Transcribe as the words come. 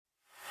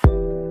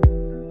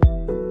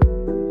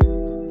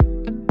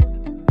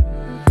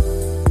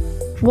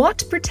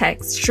What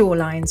protects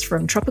shorelines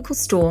from tropical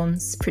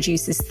storms,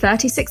 produces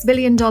 $36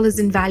 billion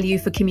in value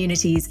for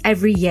communities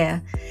every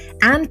year,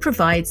 and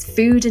provides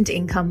food and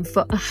income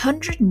for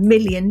 100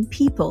 million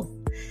people?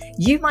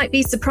 You might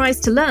be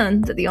surprised to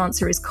learn that the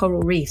answer is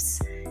coral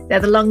reefs. They're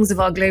the lungs of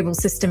our global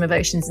system of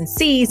oceans and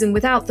seas, and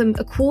without them,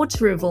 a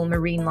quarter of all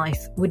marine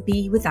life would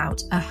be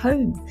without a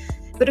home.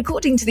 But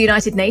according to the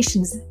United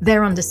Nations,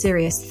 they're under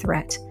serious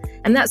threat.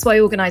 And that's why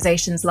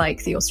organisations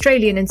like the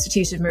Australian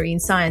Institute of Marine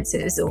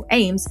Sciences, or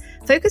AIMS,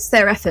 focus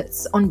their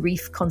efforts on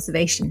reef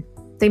conservation.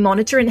 They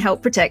monitor and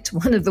help protect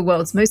one of the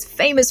world's most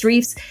famous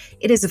reefs.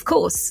 It is, of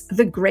course,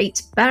 the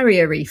Great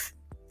Barrier Reef.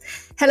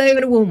 Hello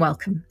and a warm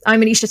welcome.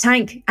 I'm Manisha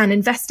Tank, an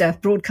investor,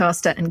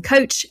 broadcaster and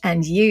coach,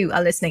 and you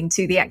are listening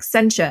to the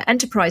Accenture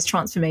Enterprise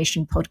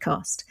Transformation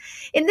podcast.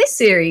 In this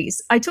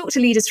series, I talk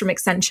to leaders from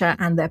Accenture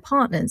and their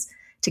partners.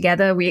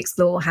 Together, we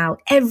explore how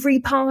every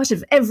part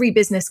of every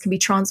business can be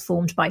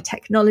transformed by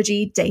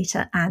technology,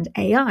 data, and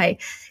AI,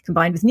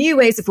 combined with new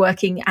ways of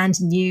working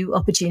and new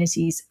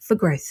opportunities for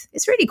growth.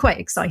 It's really quite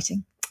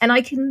exciting. And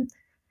I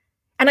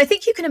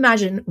think you can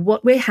imagine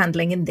what we're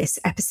handling in this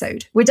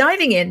episode. We're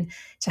diving in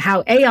to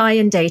how AI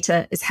and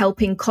data is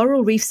helping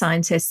coral reef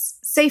scientists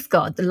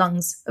safeguard the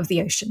lungs of the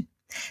ocean.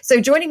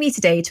 So joining me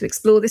today to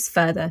explore this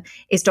further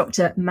is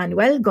Dr.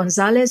 Manuel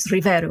Gonzalez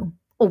Rivero,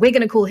 or we're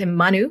going to call him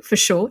Manu for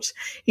short.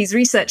 He's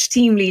research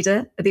team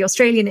leader at the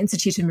Australian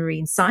Institute of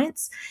Marine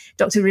Science.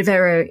 Dr.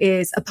 Rivero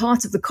is a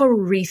part of the Coral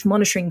Reef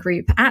Monitoring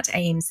Group at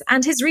AIMS,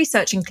 and his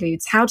research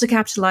includes how to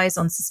capitalize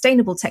on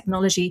sustainable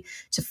technology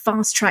to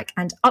fast-track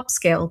and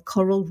upscale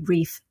coral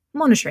reef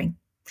monitoring.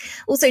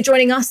 Also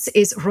joining us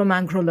is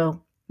Romain Grolot,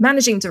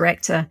 Managing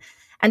Director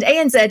and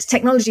ANZ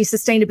Technology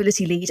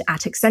Sustainability Lead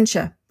at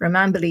Accenture.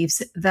 Romain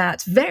believes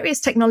that various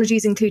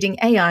technologies, including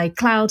AI,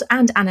 cloud,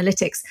 and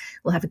analytics,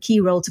 will have a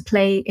key role to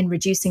play in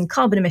reducing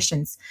carbon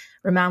emissions.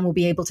 Romain will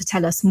be able to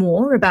tell us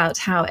more about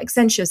how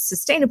Accenture's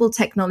sustainable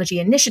technology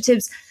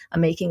initiatives are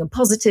making a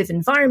positive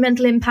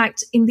environmental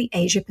impact in the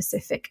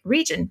Asia-Pacific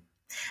region.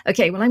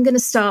 Okay, well, I'm going to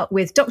start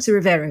with Dr.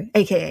 Rivero,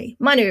 aka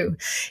Manu.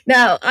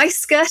 Now, I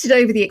skirted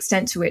over the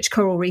extent to which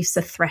coral reefs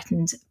are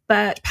threatened,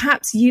 but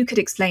perhaps you could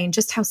explain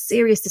just how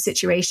serious the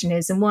situation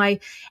is and why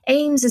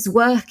AIMS'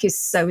 work is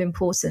so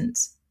important.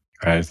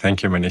 Right,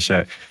 thank you,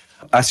 Manisha.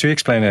 As you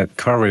explained it,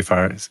 coral reefs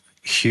are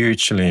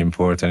hugely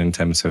important in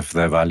terms of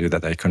the value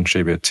that they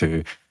contribute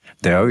to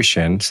the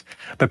oceans.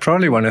 But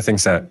probably one of the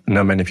things that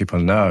not many people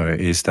know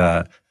is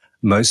that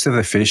most of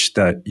the fish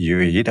that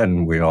you eat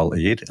and we all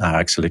eat are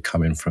actually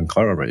coming from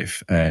coral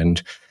reef. And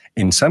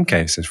in some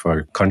cases,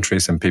 for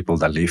countries and people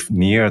that live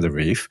near the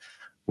reef,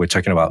 we're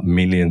talking about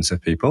millions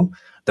of people,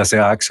 that's the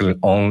actual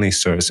only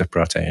source of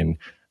protein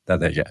that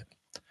they get.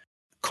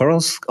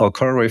 Corals or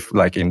coral reef,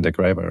 like in the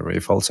Great Barrier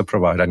Reef, also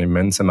provide an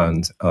immense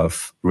amount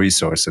of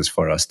resources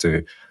for us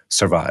to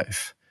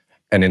survive.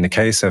 And in the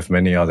case of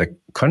many other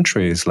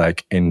countries,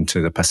 like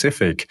into the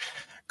Pacific,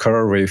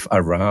 coral reef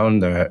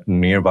around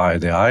nearby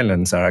the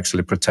islands are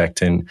actually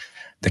protecting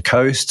the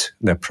coast.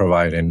 They're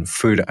providing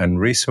food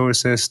and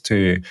resources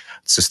to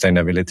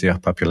sustainability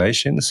of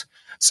populations.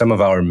 Some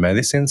of our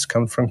medicines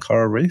come from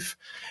coral reef.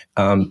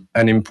 And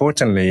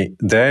importantly,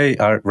 they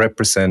are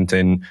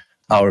representing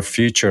our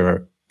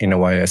future in a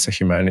way as a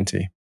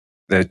humanity.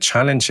 The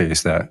challenge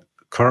is that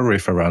coral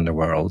reef around the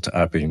world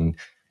have been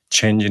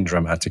changing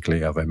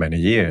dramatically over many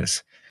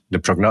years. The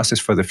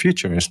prognosis for the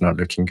future is not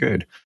looking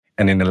good.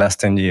 And in the last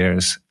 10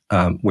 years,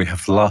 we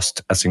have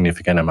lost a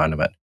significant amount of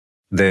it.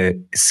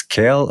 The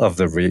scale of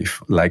the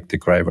reef, like the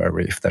Great Barrier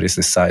Reef, that is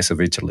the size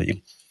of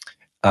Italy,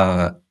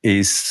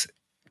 is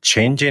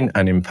changing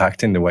and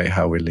impacting the way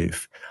how we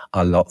live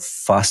a lot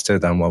faster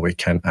than what we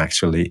can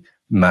actually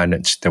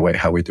manage the way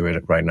how we do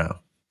it right now.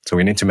 So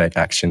we need to make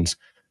actions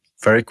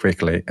very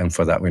quickly, and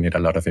for that we need a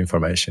lot of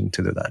information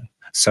to do that.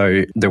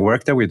 So the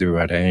work that we do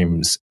at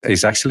AIMS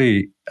is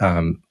actually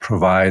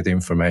provide the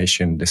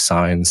information, the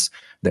science,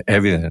 the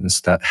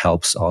evidence that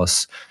helps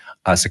us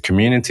as a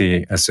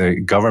community, as a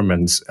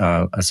government,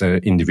 as a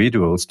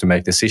individuals to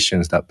make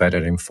decisions that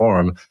better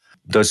inform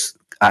those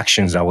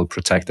actions that will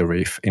protect the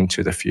reef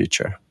into the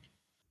future.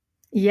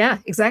 Yeah,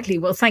 exactly.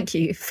 Well, thank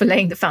you for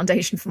laying the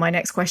foundation for my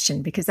next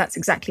question, because that's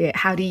exactly it.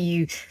 How do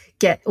you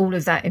get all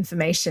of that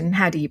information?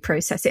 How do you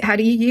process it? How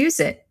do you use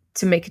it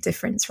to make a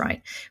difference,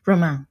 right?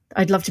 Romain,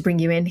 I'd love to bring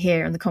you in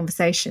here on the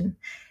conversation.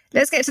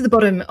 Let's get to the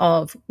bottom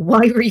of why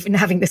we're even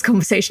having this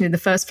conversation in the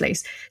first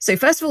place. So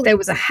first of all, there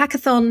was a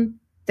hackathon.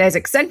 There's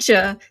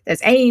Accenture,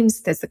 there's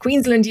AIMS, there's the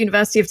Queensland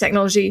University of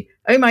Technology.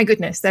 Oh my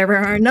goodness, there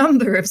are a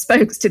number of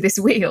spokes to this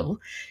wheel.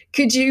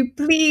 Could you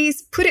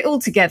please put it all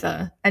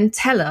together and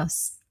tell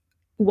us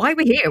why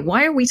we're here?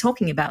 Why are we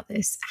talking about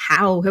this?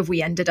 How have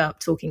we ended up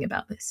talking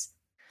about this?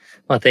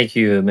 Well, thank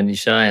you,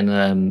 Manisha, and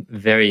I'm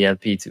very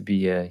happy to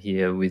be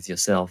here with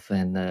yourself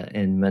and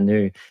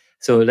Manu.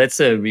 So let's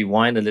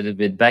rewind a little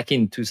bit. Back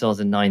in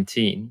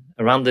 2019,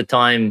 around the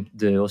time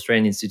the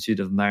Australian Institute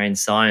of Marine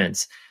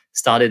Science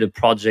started a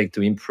project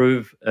to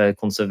improve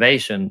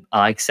conservation,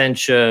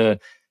 Accenture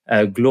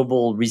a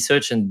global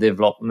research and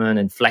development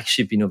and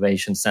flagship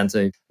innovation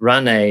center,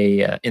 run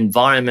a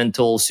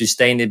environmental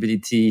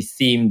sustainability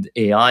themed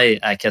AI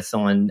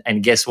hackathon.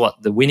 And guess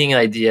what? The winning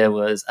idea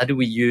was, how do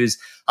we use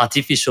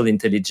artificial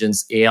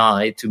intelligence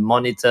AI to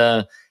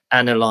monitor,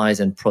 analyze,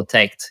 and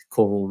protect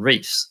coral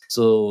reefs?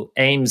 So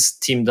AIMS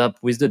teamed up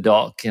with the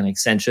doc and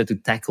Accenture to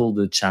tackle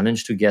the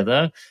challenge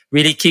together,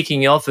 really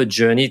kicking off a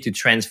journey to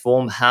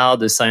transform how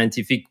the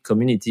scientific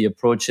community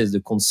approaches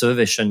the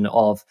conservation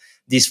of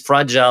this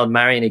fragile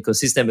marine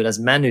ecosystem. But as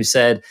Manu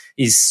said,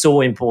 is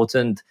so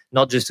important,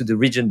 not just to the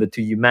region, but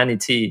to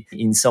humanity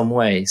in some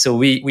way. So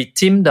we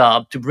teamed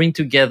up to bring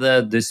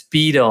together the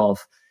speed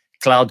of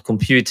cloud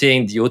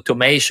computing, the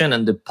automation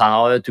and the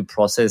power to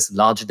process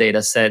large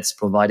data sets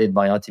provided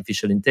by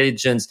artificial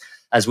intelligence,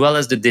 as well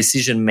as the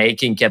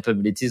decision-making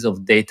capabilities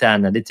of data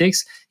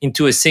analytics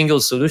into a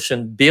single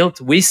solution built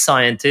with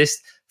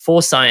scientists,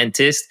 for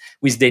scientists,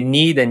 with their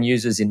need and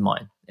users in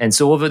mind. And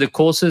so over the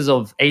courses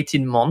of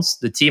 18 months,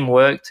 the team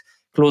worked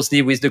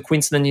closely with the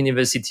Queensland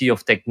University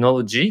of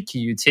Technology,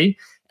 QUT,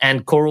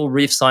 and coral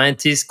reef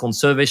scientists,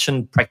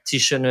 conservation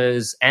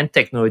practitioners, and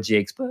technology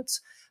experts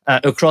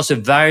across a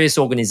various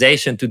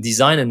organizations to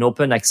design an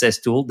open access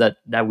tool that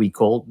we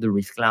call the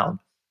Reef Cloud.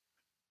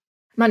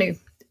 Manu,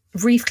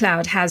 Reef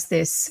Cloud has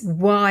this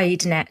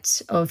wide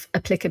net of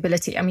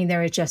applicability. I mean,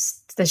 there's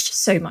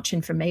just so much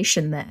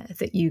information there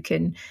that you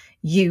can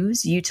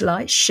use,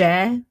 utilize,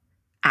 share,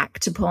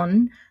 act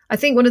upon. I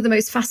think one of the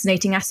most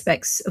fascinating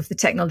aspects of the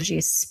technology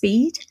is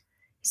speed.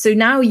 So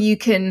now you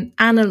can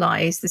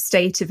analyze the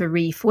state of a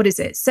reef,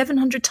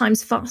 700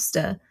 times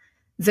faster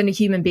than a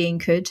human being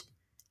could.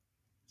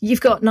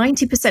 You've got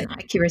 90%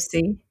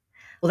 accuracy.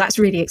 Well, that's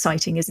really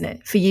exciting, isn't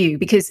it, for you?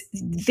 Because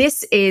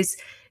this is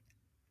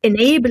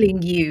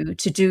enabling you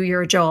to do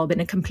your job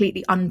in a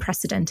completely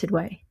unprecedented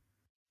way.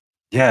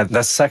 Yeah,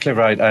 that's exactly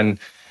right. And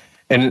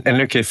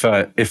look, if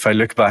I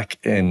look back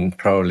in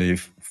probably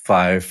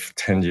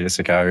 5-10 years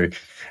ago,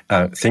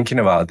 thinking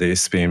about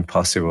this being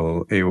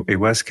possible, it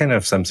was kind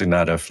of something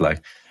out of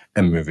like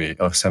a movie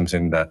or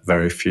something that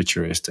very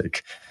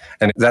futuristic.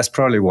 And that's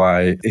probably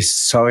why it's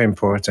so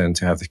important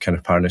to have the kind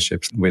of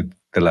partnerships with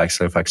the likes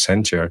of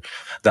Accenture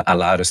that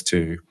allowed us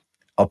to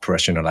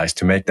operationalize,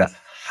 to make that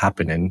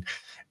happening,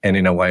 and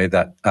in a way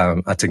that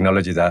a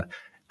technology that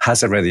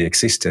has already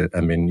existed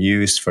and been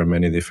used for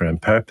many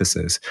different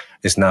purposes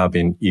is now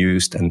being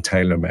used and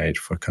tailor-made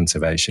for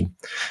conservation.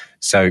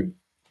 So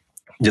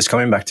just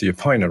coming back to your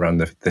point around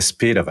the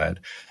speed of it,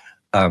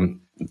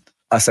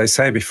 as I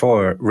say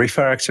before, reef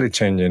are actually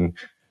changing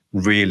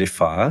really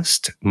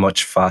fast,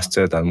 much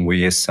faster than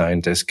we as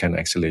scientists can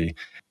actually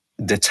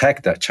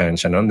detect that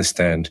change and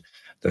understand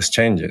those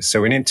changes.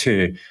 So we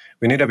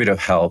need a bit of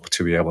help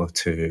to be able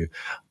to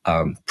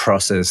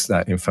process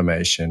that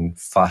information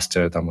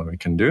faster than what we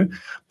can do,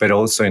 but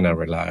also in a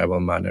reliable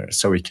manner,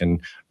 so we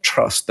can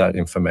trust that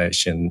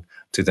information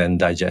to then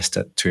digest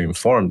it to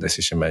inform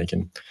decision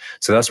making.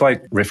 So that's why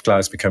Reef Cloud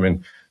is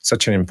becoming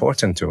such an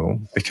important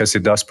tool, because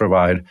it does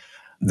provide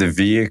the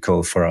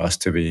vehicle for us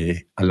to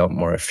be a lot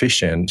more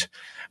efficient,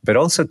 but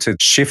also to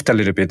shift a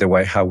little bit the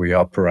way how we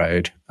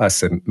operate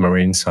as a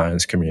marine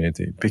science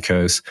community,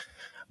 because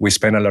we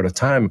spend a lot of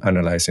time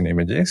analyzing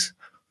images,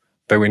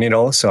 but we need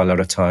also a lot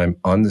of time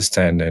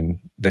understanding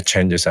the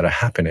changes that are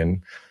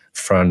happening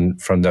from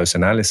those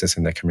analyses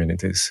in the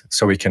communities,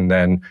 so we can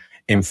then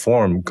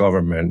inform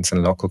governments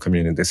and local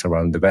communities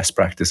around the best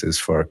practices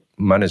for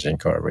managing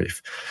coral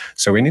reef.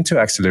 So we need to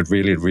actually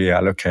really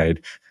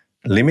reallocate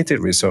limited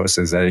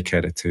resources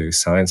dedicated to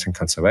science and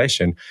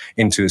conservation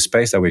into a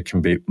space that we can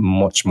be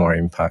much more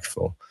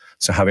impactful.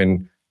 So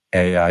having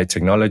AI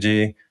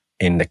technology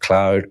in the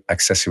cloud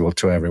accessible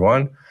to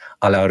everyone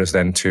allowed us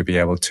then to be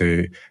able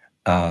to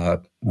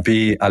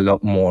be a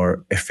lot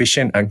more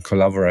efficient and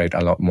collaborate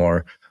a lot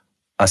more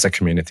as a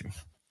community.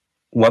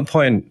 One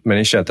point,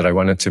 Manisha, that I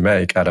wanted to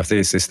make out of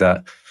this is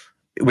that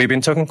we've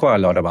been talking quite a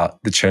lot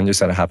about the changes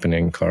that are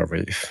happening in coral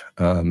reef.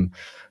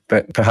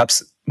 But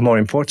perhaps more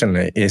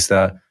importantly is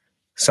that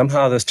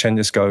somehow those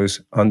changes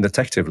goes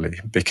undetectively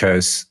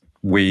because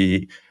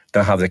we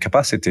don't have the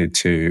capacity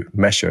to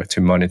measure, to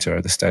monitor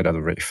the state of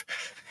the reef.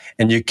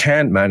 And you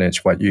can't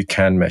manage what you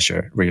can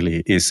measure,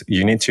 really, is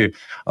you need to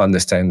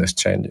understand those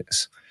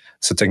changes.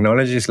 So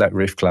technologies like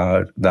Reef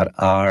Cloud that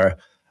are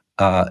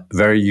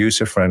very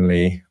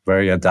user-friendly,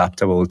 very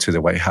adaptable to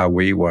the way how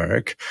we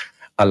work,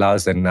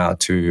 allows them now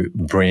to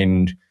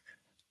bring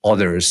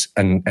others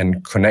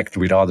and connect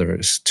with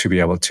others to be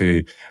able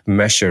to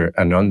measure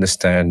and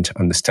understand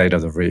on the state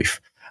of the reef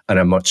at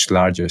a much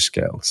larger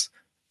scales.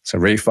 So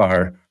reef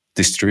are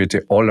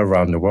distributed all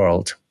around the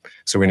world.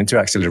 So we need to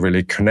actually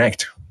really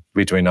connect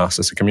between us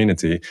as a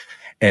community.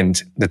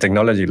 And the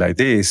technology like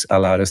this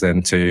allowed us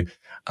then to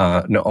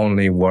not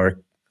only work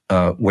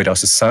with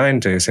us as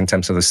scientists in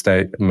terms of the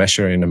state,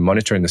 measuring and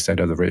monitoring the state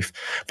of the reef,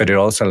 but it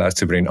also allows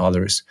to bring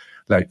others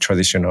like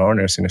traditional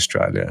owners in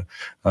Australia,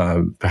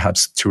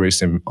 perhaps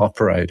tourism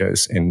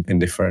operators in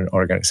different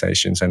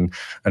organizations and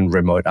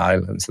remote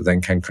islands that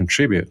then can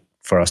contribute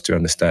for us to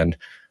understand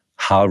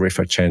how reef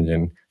are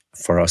changing,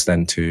 for us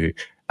then to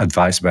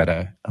advise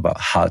better about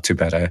how to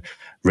better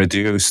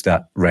reduce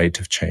that rate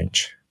of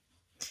change.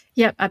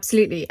 Yeah,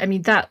 absolutely. I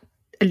mean, that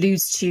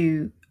alludes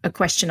to a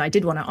question I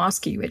did want to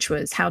ask you, which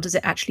was how does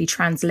it actually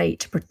translate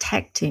to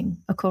protecting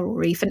a coral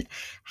reef? And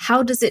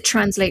how does it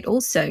translate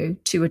also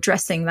to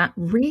addressing that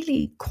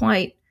really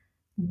quite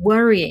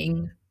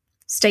worrying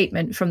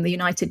statement from the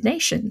United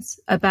Nations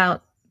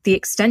about the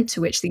extent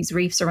to which these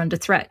reefs are under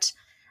threat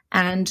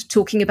and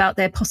talking about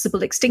their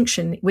possible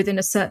extinction within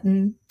a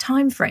certain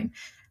time frame?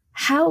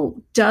 How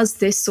does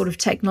this sort of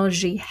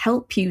technology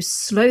help you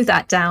slow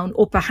that down,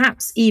 or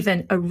perhaps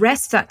even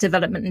arrest that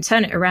development and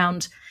turn it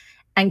around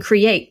and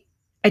create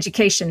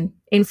education,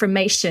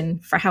 information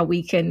for how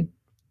we can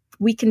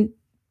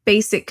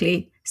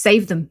basically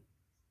save them?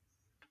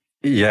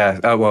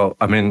 Yeah, well,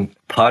 I mean,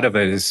 part of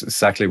it is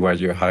exactly what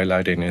you're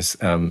highlighting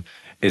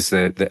is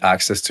the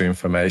access to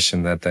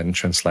information that then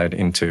translate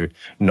into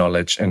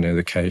knowledge and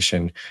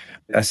education.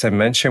 As I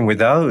mentioned,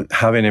 without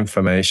having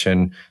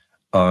information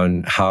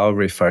on how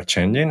reefs are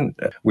changing,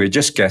 we're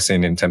just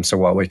guessing in terms of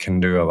what we can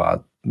do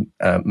about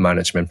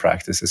management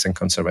practices and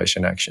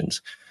conservation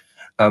actions.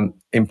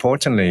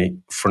 Importantly,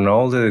 from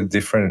all the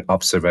different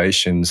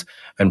observations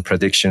and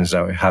predictions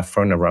that we have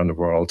from around the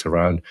world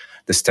around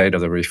the state of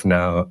the reef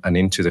now and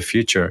into the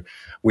future,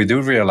 we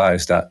do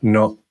realize that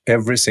not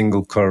every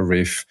single coral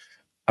reef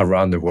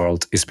around the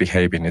world is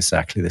behaving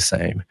exactly the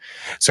same.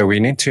 So we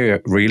need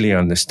to really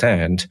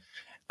understand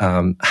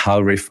how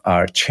reefs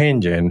are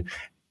changing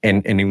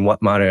and in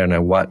what manner and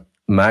at what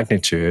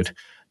magnitude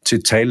to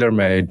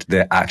tailor-made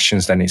the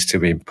actions that needs to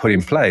be put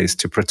in place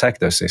to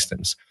protect those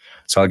systems.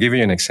 So I'll give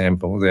you an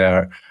example. There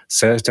are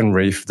certain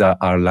reefs that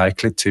are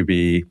likely to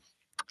be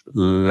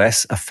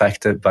less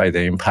affected by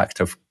the impact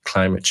of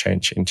climate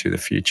change into the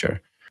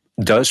future.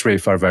 Those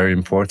reefs are very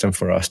important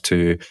for us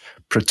to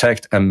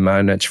protect and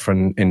manage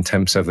in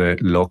terms of the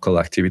local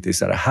activities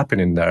that are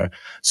happening there,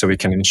 so we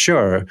can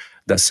ensure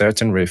that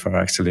certain reefs are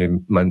actually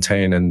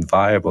maintained and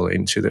viable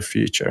into the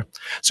future.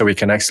 So we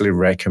can actually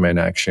recommend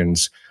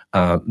actions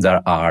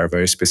that are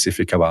very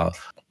specific about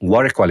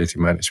water quality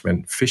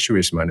management,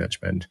 fisheries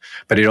management,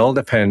 but it all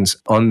depends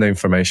on the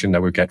information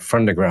that we get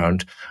from the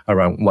ground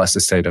around what's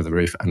the state of the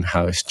reef and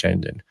how it's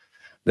changing.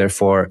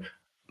 Therefore,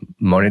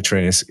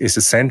 monitoring is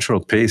a central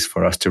piece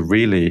for us to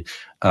really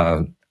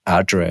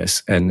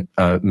address and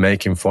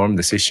make informed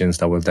decisions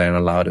that will then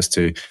allow us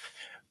to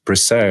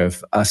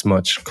preserve as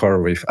much coral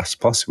reef as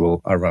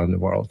possible around the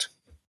world.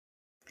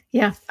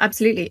 Yeah,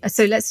 absolutely.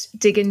 So let's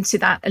dig into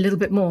that a little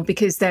bit more,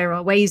 because there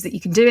are ways that you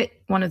can do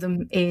it. One of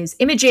them is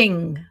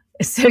imaging.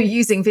 So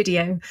using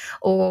video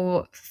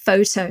or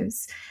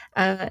photos.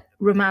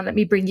 Roman, let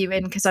me bring you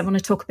in because I want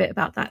to talk a bit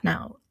about that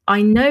now.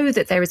 I know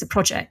that there is a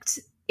project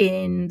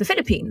in the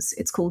Philippines.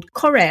 It's called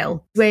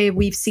Coral, where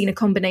we've seen a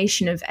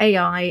combination of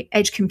AI,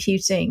 edge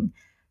computing,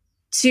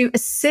 to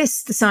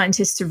assist the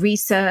scientists to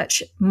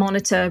research,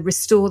 monitor,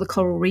 restore the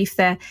coral reef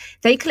there.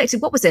 They collected,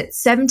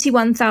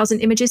 71,000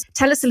 images.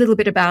 Tell us a little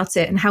bit about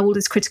it and how all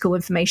this critical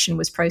information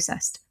was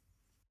processed.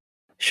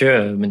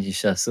 Sure,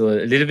 Manisha. So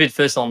a little bit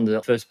first on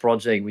the first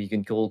project we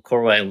can call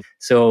Coral.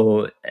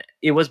 So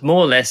it was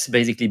more or less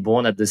basically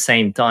born at the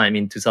same time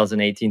in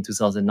 2018,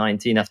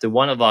 2019, after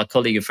one of our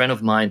colleagues, a friend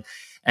of mine,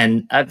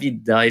 an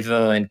avid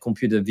diver and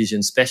computer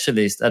vision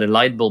specialist, had a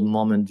light bulb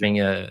moment during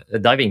a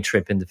diving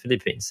trip in the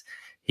Philippines.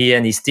 He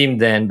and his team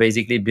then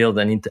basically built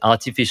an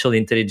artificial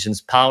intelligence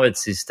powered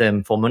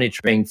system for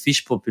monitoring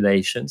fish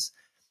populations.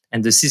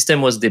 And the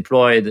system was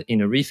deployed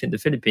in a reef in the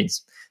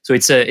Philippines. So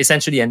it's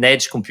essentially an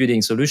edge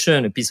computing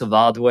solution, a piece of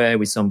hardware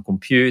with some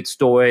compute,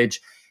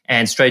 storage,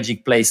 and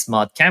strategic place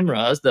smart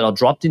cameras that are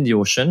dropped in the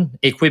ocean,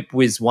 equipped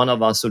with one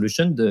of our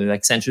solutions, the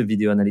Accenture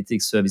Video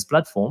Analytics Service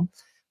Platform,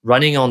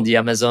 running on the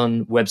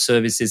Amazon Web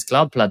Services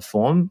cloud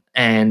platform.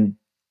 And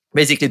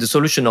basically the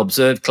solution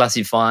observes,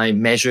 classifies,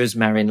 measures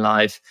marine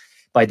life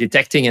by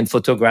detecting and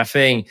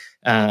photographing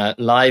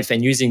life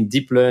and using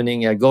deep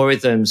learning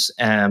algorithms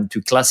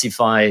to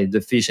classify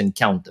the fish and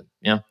count them.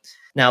 Yeah.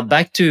 Now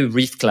back to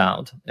Reef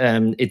Cloud.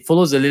 It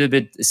follows a little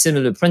bit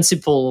similar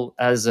principle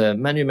as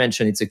Manu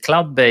mentioned. It's a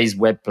cloud-based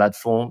web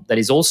platform that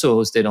is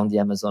also hosted on the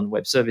Amazon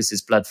Web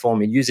Services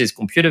platform. It uses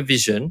computer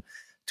vision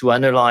to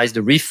analyze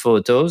the reef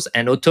photos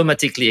and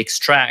automatically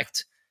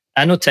extract,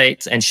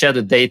 annotate, and share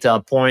the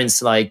data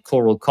points like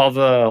coral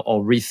cover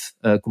or reef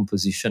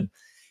composition.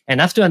 And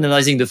after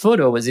analyzing the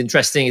photo, what's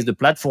interesting is the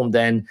platform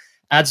then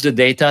adds the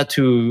data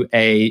to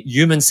a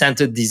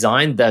human-centered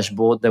design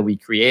dashboard that we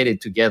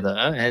created together.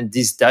 And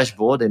this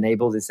dashboard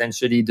enables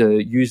essentially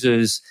the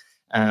users,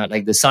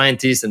 like the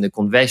scientists and the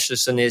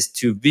conservationists,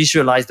 to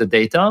visualize the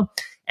data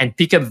and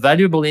pick up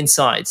valuable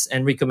insights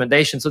and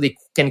recommendations so they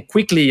can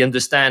quickly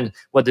understand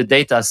what the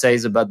data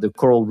says about the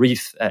coral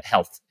reef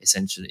health,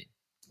 essentially.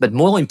 But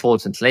more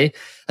importantly,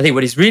 I think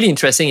what is really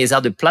interesting is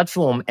how the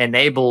platform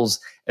enables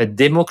a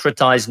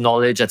democratized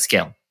knowledge at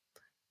scale.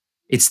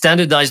 It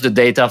standardized the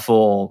data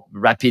for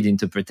rapid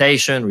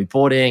interpretation,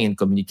 reporting, and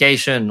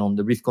communication on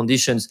the reef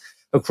conditions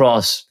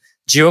across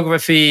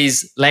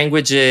geographies,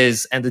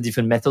 languages, and the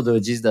different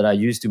methodologies that are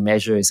used to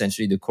measure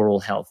essentially the coral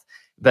health.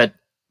 But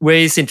where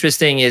it's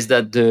interesting is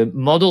that the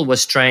model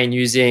was trained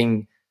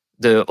using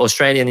the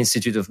Australian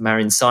Institute of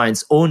Marine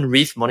Science own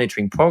reef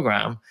monitoring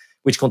program,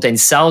 which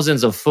contains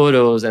thousands of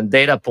photos and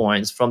data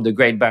points from the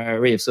Great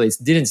Barrier Reef. So it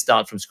didn't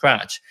start from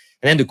scratch.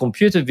 And then the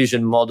computer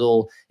vision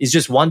model is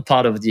just one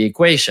part of the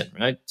equation,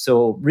 right?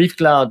 So Reef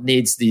Cloud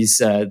needs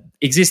these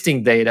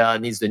existing data,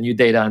 needs the new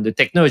data and the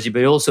technology,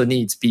 but it also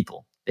needs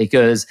people,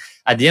 because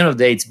at the end of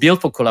the day, it's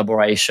built for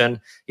collaboration.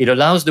 It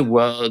allows the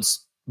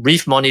world's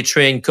reef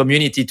monitoring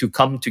community to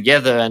come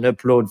together and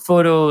upload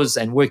photos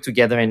and work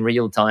together in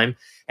real time.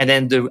 And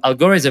then the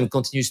algorithm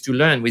continues to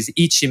learn with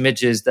each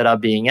images that are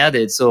being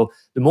added. So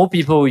the more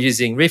people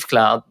using Reef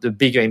Cloud, the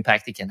bigger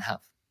impact it can have.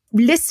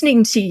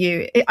 Listening to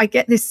you, I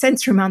get this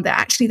sense from around that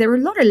actually there are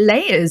a lot of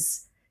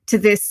layers to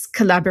this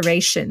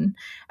collaboration.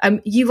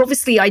 You've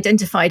obviously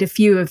identified a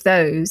few of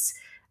those,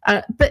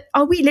 but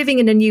are we living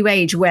in a new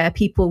age where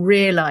people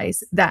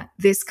realize that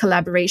this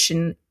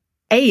collaboration,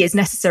 A, is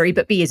necessary,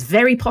 but B, is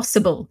very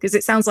possible? Because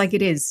it sounds like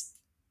it is.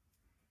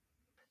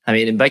 I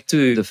mean, back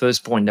to the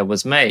first point that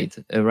was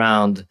made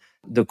around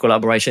the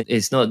collaboration,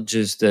 it's not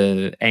just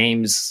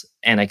Ames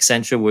and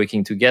Accenture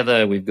working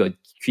together. We've got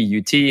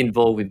QUT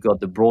involved. We've got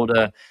the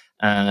broader,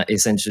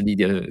 essentially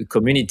the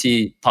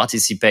community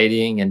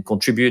participating and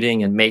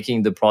contributing and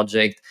making the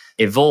project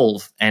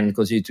evolve and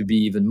continue to be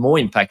even more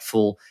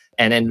impactful.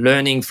 And then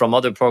learning from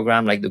other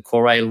programs like the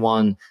Corail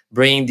one,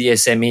 bringing the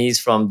SMEs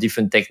from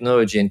different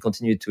technology and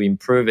continue to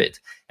improve it.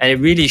 And it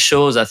really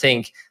shows, I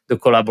think, the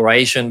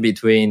collaboration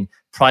between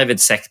private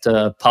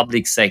sector,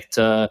 public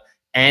sector,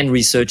 and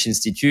research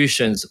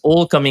institutions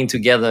all coming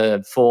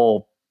together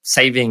for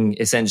saving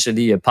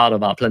essentially a part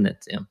of our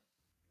planet. Yeah.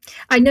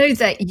 I know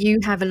that you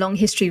have a long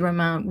history,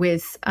 Romain,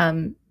 with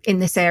in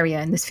this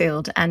area, in this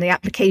field, and the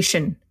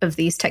application of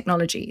these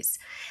technologies.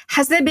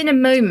 Has there been a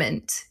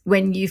moment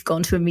when you've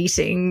gone to a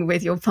meeting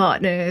with your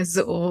partners,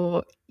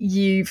 or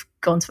you've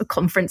gone to a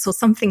conference or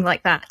something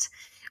like that,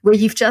 where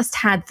you've just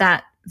had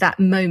that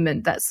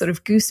moment, that sort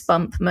of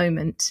goosebump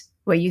moment,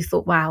 where you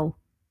thought, wow,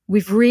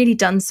 we've really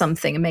done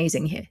something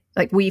amazing here.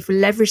 Like, we've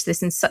leveraged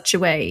this in such a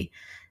way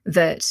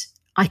that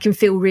I can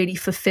feel really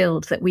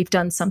fulfilled that we've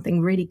done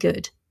something really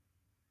good?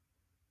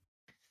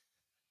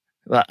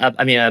 Well,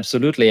 I mean,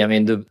 absolutely. I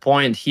mean, the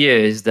point here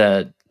is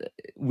that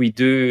we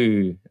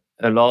do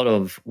a lot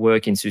of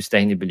work in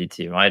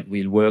sustainability, right?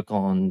 We work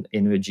on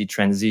energy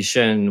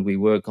transition, we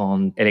work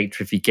on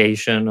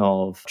electrification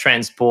of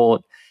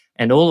transport,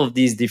 and all of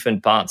these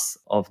different parts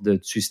of the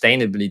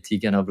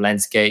sustainability kind of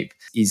landscape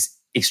is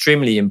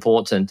extremely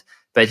important.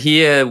 But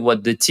here,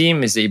 what the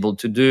team is able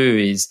to do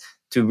is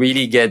to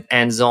really get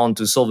hands-on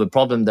to solve a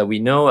problem that we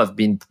know have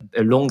been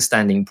a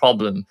long-standing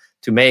problem,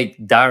 to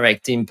make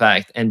direct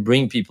impact and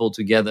bring people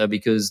together,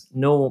 because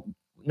no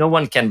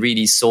one can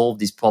really solve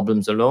these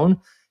problems alone.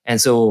 And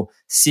so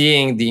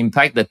seeing the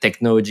impact that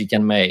technology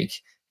can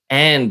make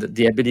and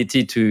the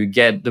ability to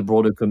get the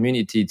broader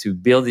community to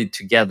build it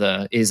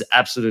together is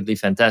absolutely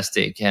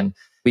fantastic. And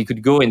we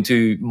could go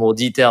into more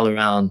detail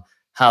around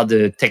how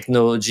the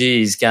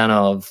technology is kind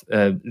of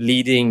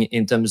leading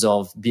in terms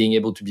of being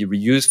able to be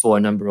reused for a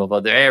number of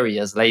other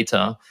areas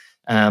later.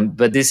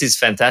 But this is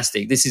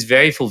fantastic. This is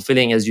very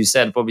fulfilling, as you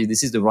said. Probably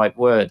this is the right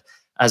word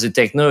as a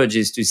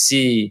technologist, to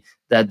see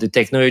that the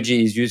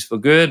technology is used for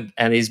good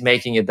and is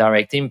making a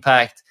direct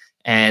impact.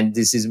 And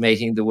this is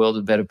making the world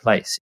a better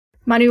place.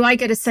 Manu, I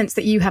get a sense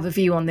that you have a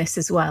view on this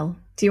as well.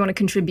 Do you want to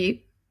contribute?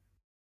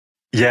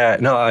 Yeah,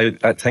 no,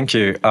 I thank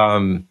you.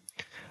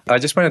 I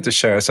just wanted to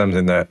share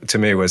something that to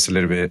me was a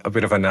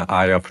bit of an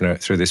eye-opener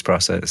through this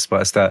process,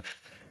 was that,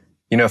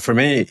 for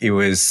me, it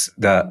was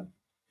that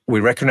we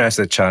recognized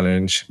the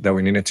challenge that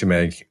we needed to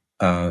make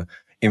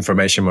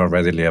information more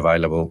readily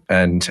available.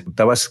 And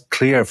that was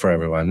clear for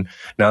everyone.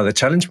 Now, the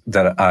challenge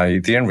that I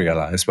didn't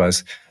realize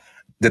was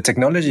the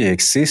technology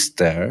exists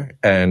there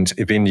and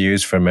it's being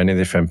used for many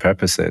different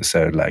purposes.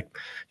 So like,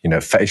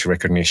 face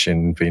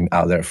recognition being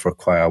out there for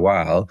quite a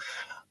while.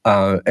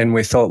 And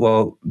we thought,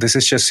 well, this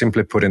is just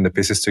simply putting the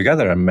pieces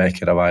together and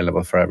make it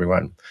available for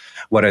everyone.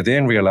 What I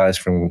didn't realize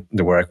from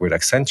the work with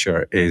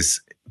Accenture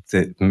is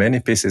that many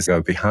pieces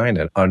go behind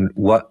it on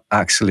what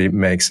actually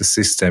makes a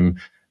system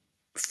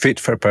fit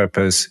for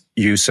purpose,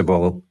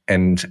 usable,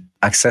 and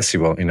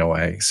accessible in a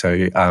way. So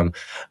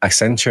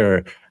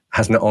Accenture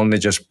has not only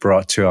just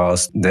brought to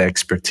us the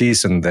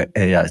expertise and the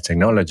AI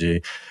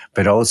technology,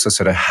 but also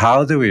sort of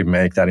how do we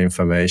make that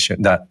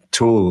information, that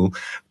tool,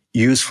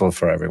 useful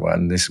for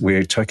everyone.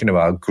 We're talking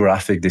about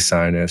graphic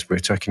designers, we're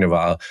talking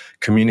about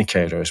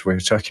communicators, we're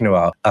talking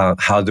about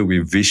how do we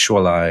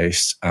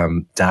visualize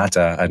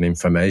data and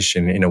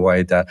information in a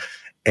way that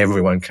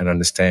everyone can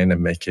understand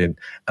and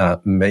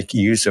make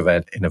use of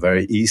it in a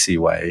very easy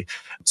way.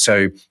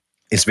 So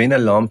it's been a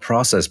long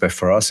process, but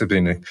for us, it's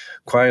been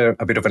quite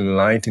a bit of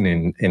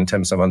enlightening in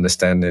terms of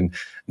understanding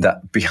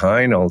that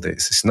behind all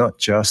this, it's not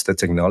just the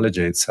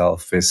technology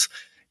itself, it's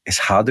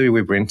how do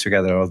we bring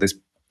together all these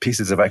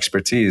pieces of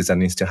expertise that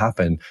needs to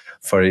happen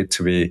for it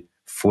to be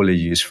fully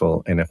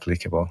useful and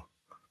applicable.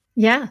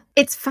 Yeah,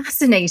 it's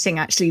fascinating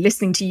actually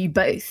listening to you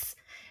both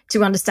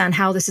to understand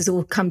how this has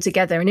all come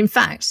together. And in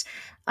fact,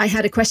 I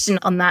had a question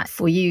on that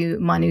for you,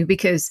 Manu,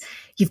 because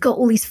you've got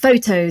all these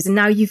photos and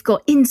now you've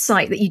got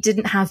insight that you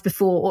didn't have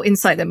before, or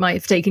insight that might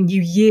have taken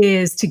you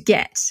years to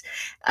get.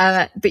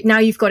 But now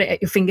you've got it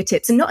at your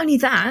fingertips. And not only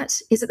that,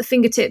 it's at the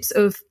fingertips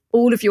of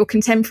all of your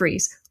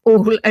contemporaries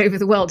all over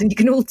the world. And you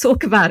can all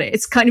talk about it.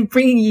 It's kind of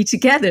bringing you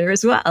together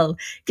as well,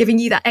 giving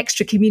you that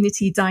extra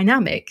community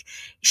dynamic,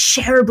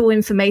 shareable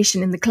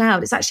information in the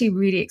cloud. It's actually a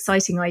really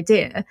exciting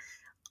idea.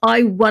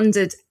 I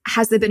wondered,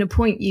 has there been a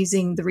point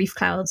using the Reef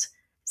Cloud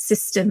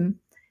system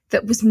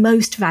that was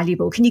most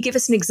valuable? Can you give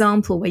us an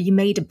example where you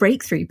made a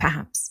breakthrough,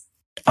 perhaps?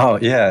 Oh,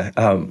 yeah.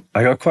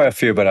 I got quite a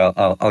few, but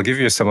I'll give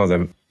you some of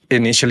them.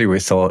 Initially, we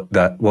thought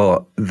that,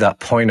 that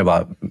point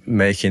about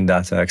making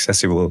data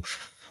accessible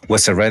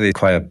was already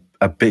quite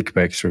a big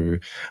breakthrough,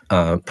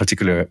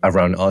 particularly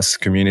around us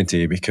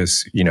community,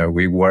 because,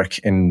 we work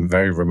in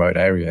very remote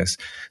areas.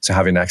 So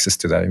having access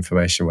to that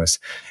information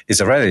is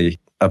already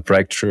a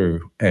breakthrough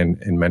in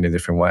many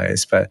different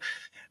ways. But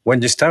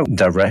when you start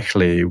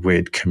directly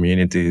with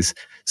communities,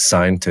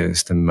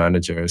 scientists and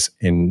managers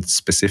in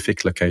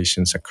specific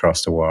locations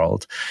across the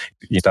world,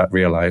 you start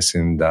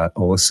realizing that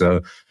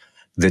also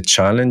the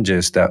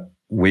challenges that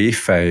we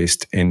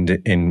faced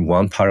in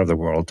one part of the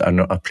world are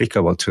not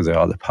applicable to the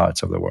other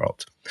parts of the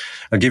world.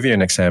 I'll give you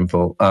an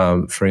example.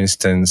 For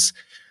instance,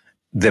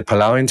 the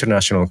Palau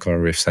International Coral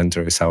Reef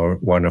Center is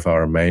one of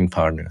our main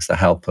partners that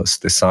help us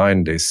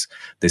design these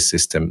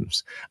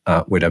systems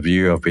with a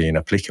view of being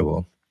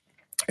applicable.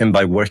 And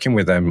by working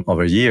with them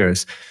over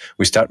years,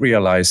 we start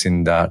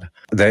realizing that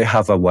they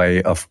have a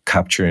way of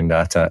capturing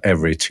data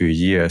every 2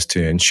 years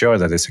to ensure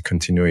that there's a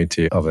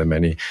continuity over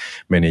many,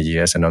 many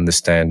years and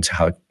understand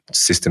how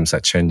systems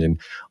are changing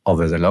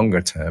over the longer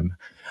term.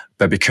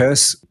 But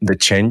because the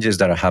changes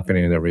that are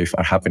happening in the reef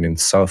are happening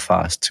so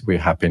fast, we're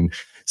having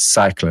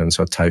cyclones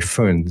or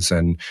typhoons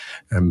and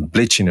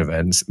bleaching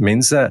events,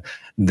 means that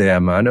the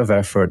amount of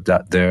effort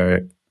that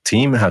their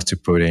team has to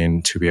put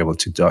in to be able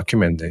to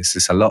document this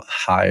is a lot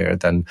higher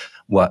than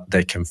what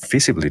they can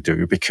feasibly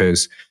do,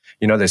 because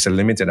there's a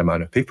limited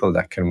amount of people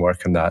that can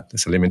work on that.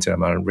 There's a limited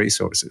amount of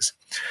resources.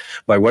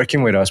 By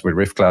working with us with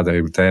Reef Cloud,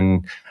 they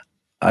then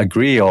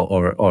agree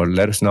or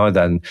let us know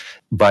that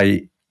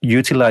by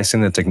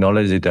utilizing the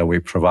technology that we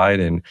provide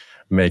and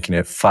making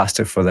it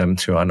faster for them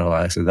to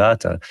analyze the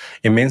data,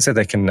 it means that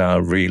they can now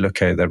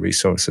relocate the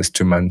resources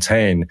to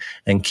maintain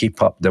and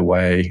keep up the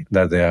way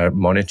that they are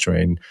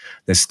monitoring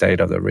the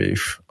state of the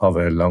reef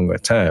over a longer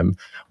term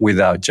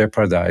without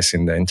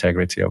jeopardizing the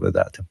integrity of the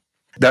data.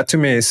 That to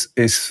me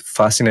is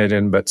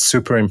fascinating, but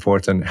super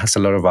important. It has a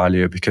lot of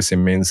value because it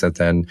means that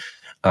then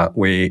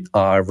we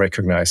are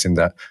recognizing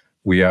that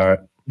we are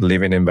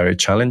living in very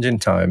challenging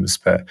times,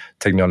 but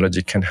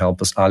technology can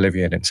help us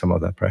alleviate some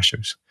of the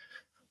pressures.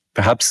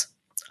 Perhaps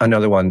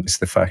another one is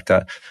the fact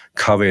that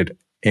COVID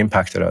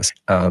impacted us.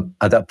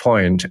 At that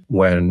point,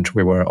 when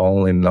we were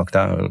all in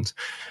lockdowns,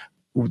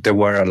 there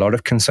were a lot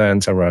of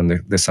concerns around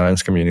the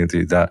science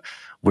community that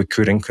we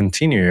couldn't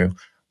continue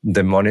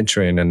the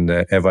monitoring and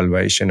the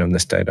evaluation of the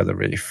state of the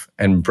reef.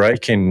 And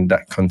breaking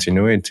that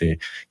continuity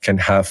can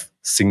have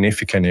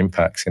significant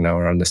impacts in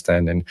our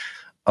understanding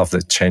of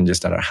the changes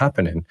that are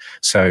happening.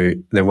 So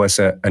there was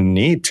a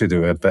need to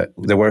do it, but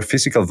there were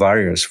physical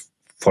barriers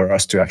for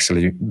us to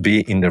actually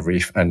be in the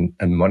reef and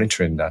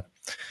monitoring that.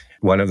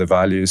 One of the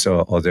values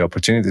or the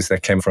opportunities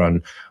that came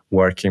from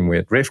working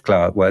with Reef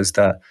Cloud was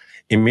that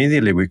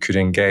immediately we could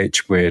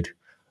engage with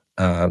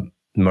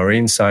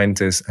marine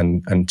scientists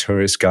and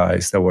tourist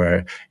guides that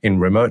were in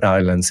remote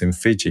islands in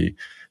Fiji.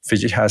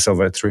 Fiji has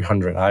over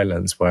 300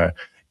 islands where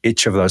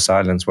each of those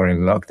islands were in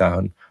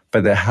lockdown,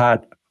 but they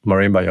had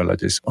marine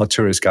biologists or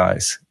tourist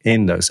guides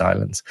in those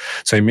islands.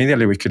 So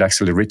immediately we could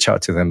actually reach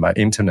out to them by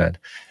internet,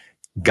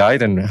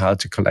 guide them how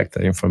to collect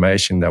the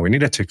information that we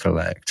needed to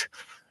collect.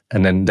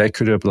 And then they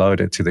could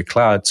upload it to the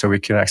cloud so we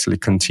could actually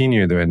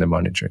continue doing the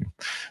monitoring.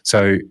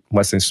 So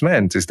what this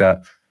meant is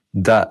that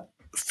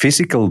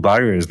physical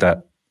barriers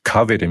that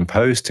COVID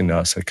imposed in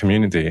us, a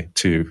community,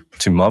 to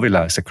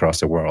mobilize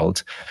across the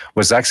world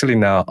was actually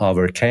now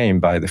overcame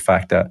by the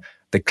fact that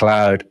the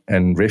cloud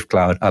and Reef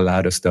Cloud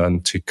allowed us then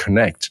to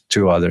connect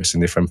to others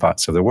in different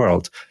parts of the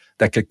world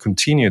that could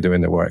continue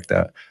doing the work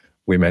that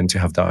we meant to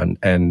have done.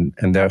 And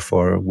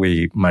therefore,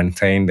 we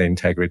maintain the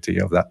integrity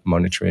of that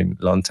monitoring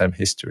long-term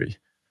history.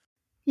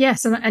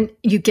 Yes, and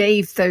you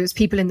gave those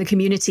people in the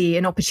community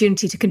an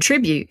opportunity to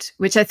contribute,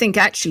 which I think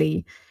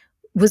actually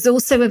was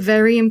also a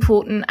very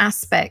important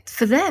aspect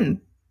for them,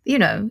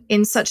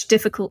 in such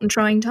difficult and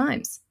trying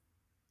times.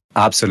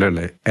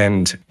 Absolutely.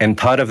 And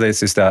part of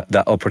this is that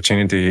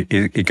opportunity,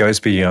 it goes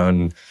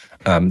beyond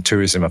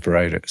tourism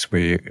operators.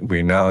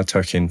 We're now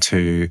talking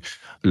to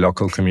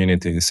local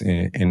communities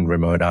in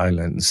remote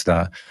islands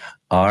that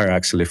are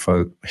actually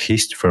for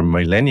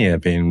millennia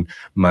been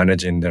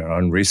managing their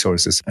own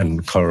resources,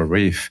 and coral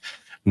reef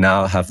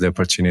now have the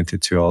opportunity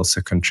to also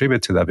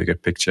contribute to that bigger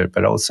picture,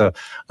 but also,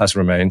 as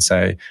Romain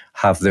say,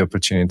 have the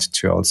opportunity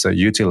to also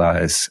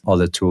utilize all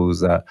the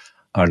tools that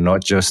are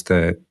not just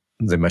the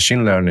the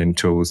machine learning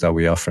tools that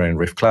we offer in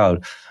Reef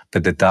Cloud,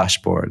 but the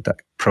dashboard that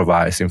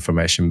provides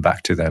information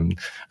back to them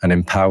and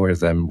empowers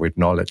them with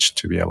knowledge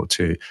to be able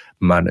to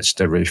manage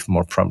the reef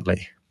more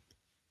promptly.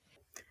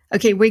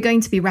 Okay, we're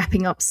going to be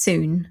wrapping up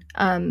soon.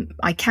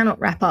 I cannot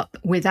wrap up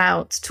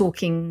without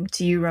talking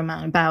to you,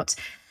 Romain, about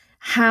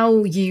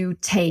how you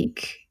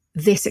take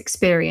this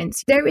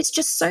experience. There is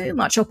just so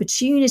much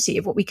opportunity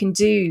of what we can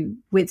do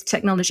with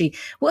technology.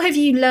 What have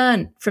you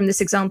learned from this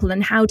example,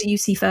 and how do you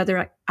see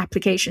further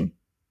application?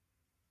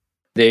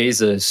 There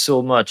is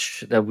so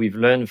much that we've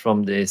learned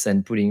from this,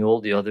 and putting all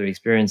the other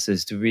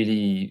experiences to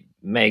really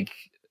make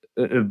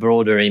a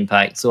broader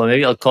impact. So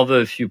maybe I'll cover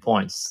a few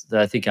points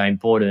that I think are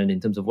important in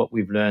terms of what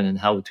we've learned and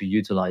how to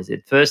utilize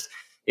it. First,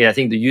 I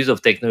think the use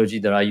of technology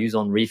that I use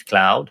on Reef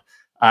Cloud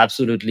are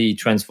absolutely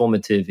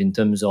transformative in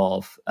terms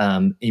of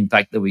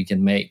impact that we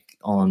can make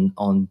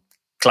on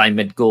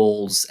climate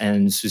goals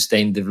and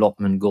sustained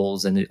development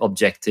goals and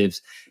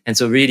objectives. And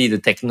so really the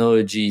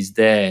technology is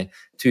there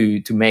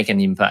to make an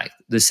impact.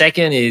 The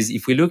second is,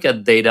 if we look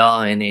at data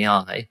and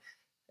AI,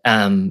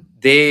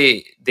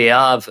 they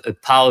have a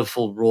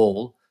powerful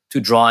role to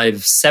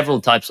drive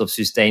several types of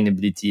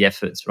sustainability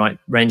efforts, right?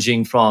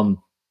 Ranging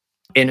from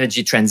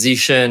energy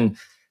transition,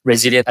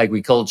 resilient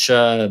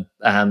agriculture,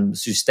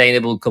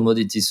 sustainable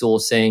commodity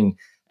sourcing,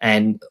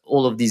 and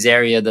all of these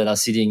areas that are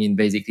sitting in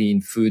basically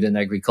in food and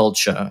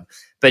agriculture.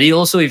 But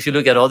also, if you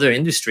look at other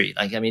industry,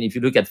 if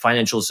you look at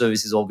financial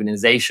services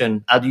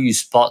organization, how do you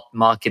spot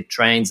market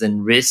trends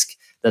and risk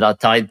that are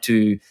tied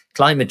to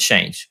climate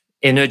change,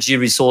 energy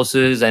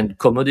resources and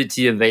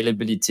commodity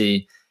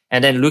availability?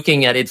 And then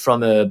looking at it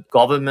from a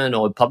government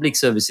or a public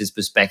services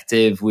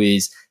perspective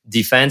with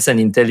defense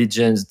and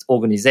intelligence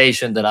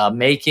organizations that are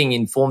making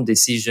informed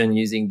decisions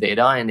using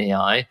data and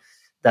AI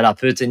that are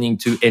pertaining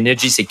to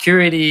energy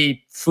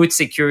security, food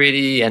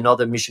security, and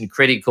other mission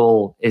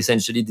critical,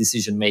 essentially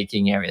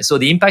decision-making areas. So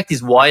the impact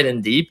is wide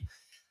and deep.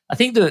 I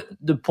think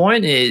the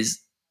point is,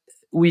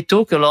 we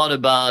talk a lot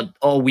about,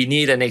 we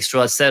need an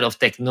extra set of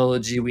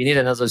technology. We need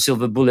another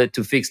silver bullet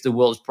to fix the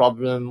world's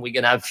problem. We're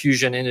going to have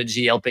fusion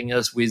energy helping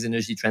us with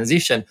energy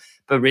transition.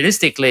 But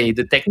realistically,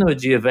 the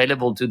technology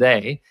available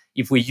today,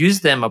 if we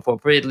use them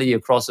appropriately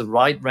across a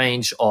wide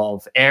range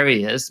of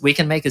areas, we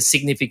can make a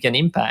significant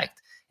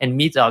impact and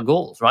meet our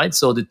goals, right?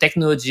 So the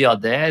technology are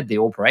there, they're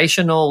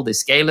operational, they're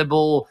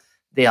scalable.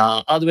 There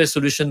are hardware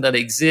solutions that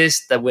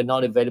exist that were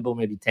not available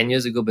maybe 10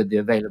 years ago, but they're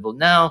available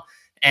now.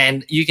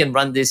 And you can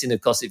run this in a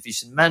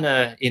cost-efficient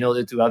manner in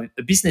order to have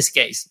a business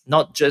case,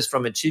 not just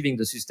from achieving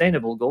the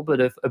sustainable goal,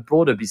 but a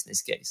broader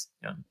business case.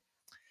 Yeah.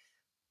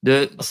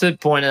 The third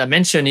point that I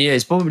mentioned here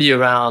is probably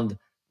around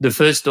the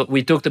first.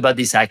 We talked about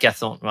this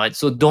hackathon, right?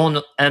 So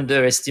don't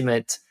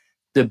underestimate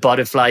the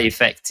butterfly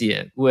effect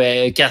here,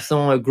 where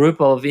a group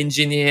of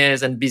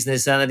engineers and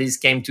business analysts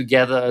came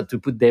together to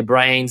put their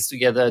brains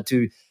together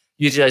to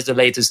utilize the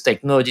latest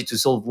technology to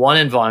solve one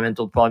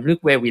environmental problem. Look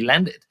where we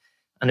landed.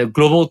 And a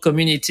global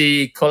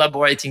community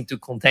collaborating to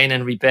contain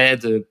and repair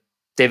the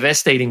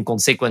devastating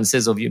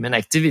consequences of human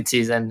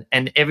activities, and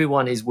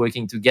everyone is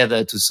working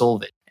together to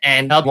solve it.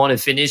 And I want to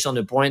finish on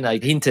the point I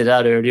hinted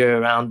at earlier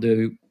around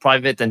the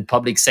private and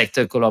public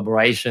sector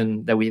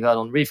collaboration that we've had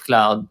on Reef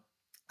Cloud.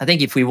 I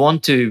think if we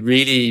want to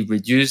really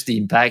reduce the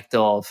impact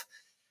of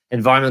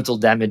environmental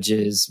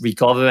damages,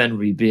 recover and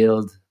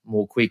rebuild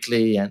more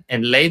quickly,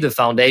 and lay the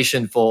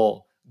foundation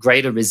for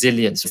greater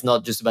resilience, it's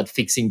not just about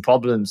fixing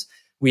problems.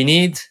 We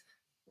need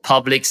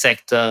public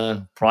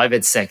sector,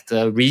 private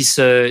sector,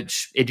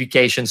 research,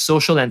 education,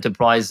 social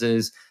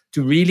enterprises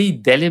to really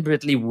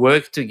deliberately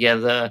work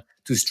together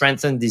to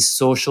strengthen this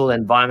social,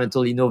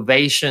 environmental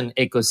innovation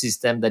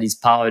ecosystem that is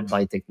powered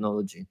by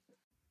technology.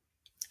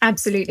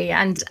 Absolutely.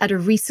 And at a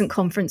recent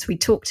conference, we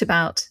talked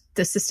about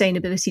the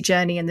sustainability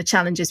journey and the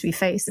challenges we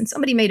face. And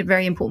somebody made a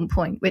very important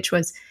point, which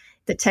was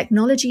that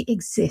technology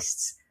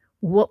exists.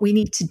 What we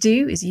need to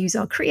do is use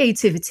our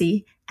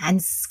creativity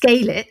and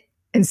scale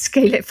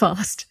it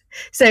fast.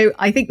 So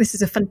I think this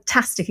is a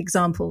fantastic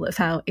example of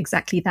how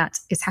exactly that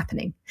is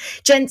happening.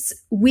 Gents,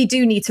 we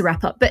do need to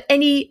wrap up, but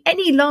any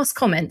last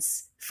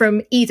comments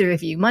from either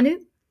of you? Manu?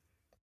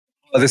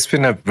 Well, this has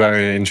been a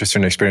very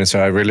interesting experience.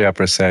 So I really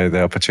appreciate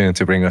the opportunity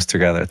to bring us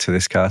together to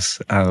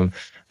discuss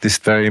this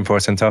very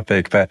important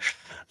topic. But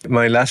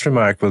my last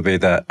remark will be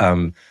that,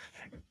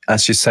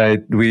 as you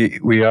said,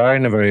 we are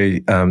in a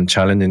very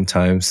challenging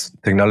times.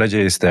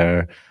 Technology is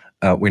there.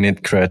 We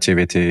need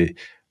creativity.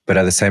 But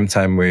at the same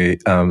time,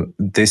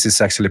 this is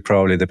actually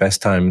probably the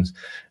best time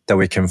that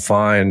we can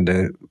find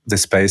the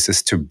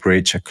spaces to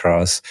bridge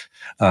across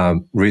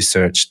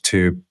research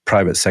to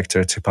private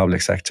sector to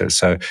public sector.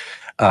 So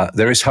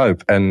there is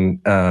hope,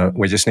 and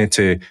we just need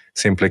to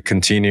simply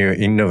continue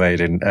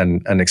innovating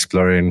and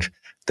exploring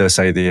those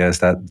ideas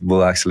that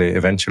will actually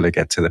eventually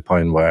get to the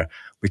point where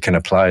we can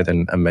apply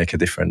them and make a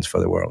difference for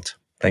the world.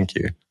 Thank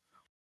you.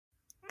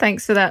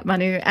 Thanks for that,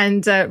 Manu.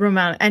 And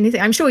Romain,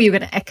 anything? I'm sure you're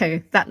going to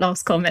echo that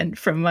last comment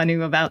from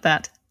Manu about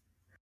that.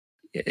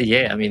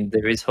 Yeah,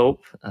 there is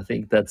hope. I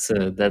think that's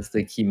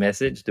the key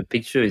message. The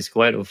picture is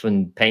quite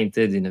often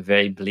painted in a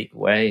very bleak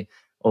way,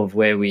 of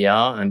where we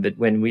are. But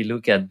when we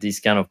look at this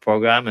kind of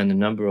program and a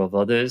number of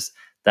others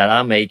that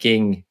are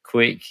making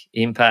quick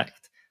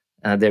impact,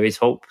 there is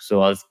hope.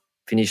 So I'll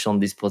finish on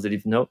this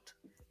positive note.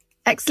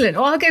 Excellent.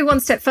 Well, I'll go one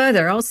step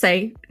further. I'll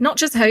say, not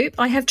just hope,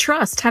 I have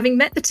trust. Having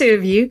met the two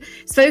of you,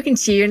 spoken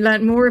to you and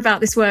learned more about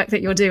this work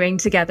that you're doing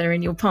together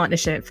in your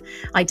partnership,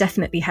 I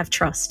definitely have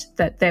trust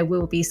that there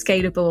will be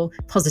scalable,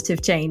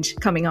 positive change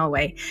coming our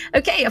way.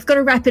 Okay, I've got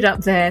to wrap it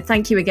up there.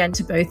 Thank you again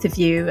to both of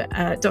you,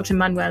 Dr.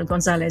 Manuel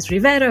Gonzalez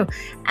Rivero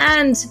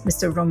and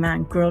Mr.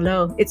 Romain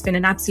Grolot. It's been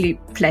an absolute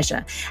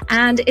pleasure.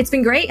 And it's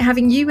been great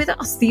having you with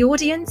us, the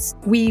audience.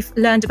 We've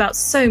learned about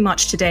so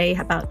much today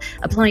about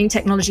applying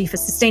technology for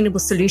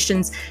sustainable solutions,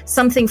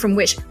 something from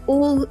which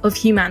all of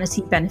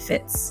humanity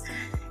benefits.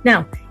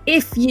 Now,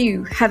 if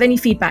you have any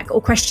feedback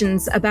or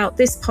questions about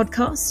this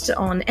podcast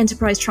on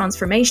enterprise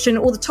transformation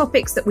or the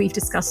topics that we've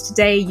discussed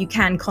today, you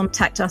can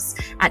contact us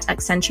at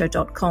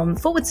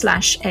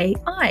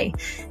accenture.com/AI.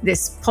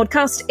 This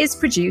podcast is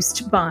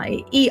produced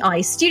by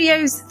EI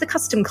Studios, the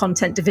custom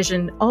content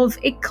division of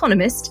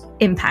Economist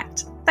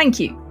Impact. Thank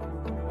you.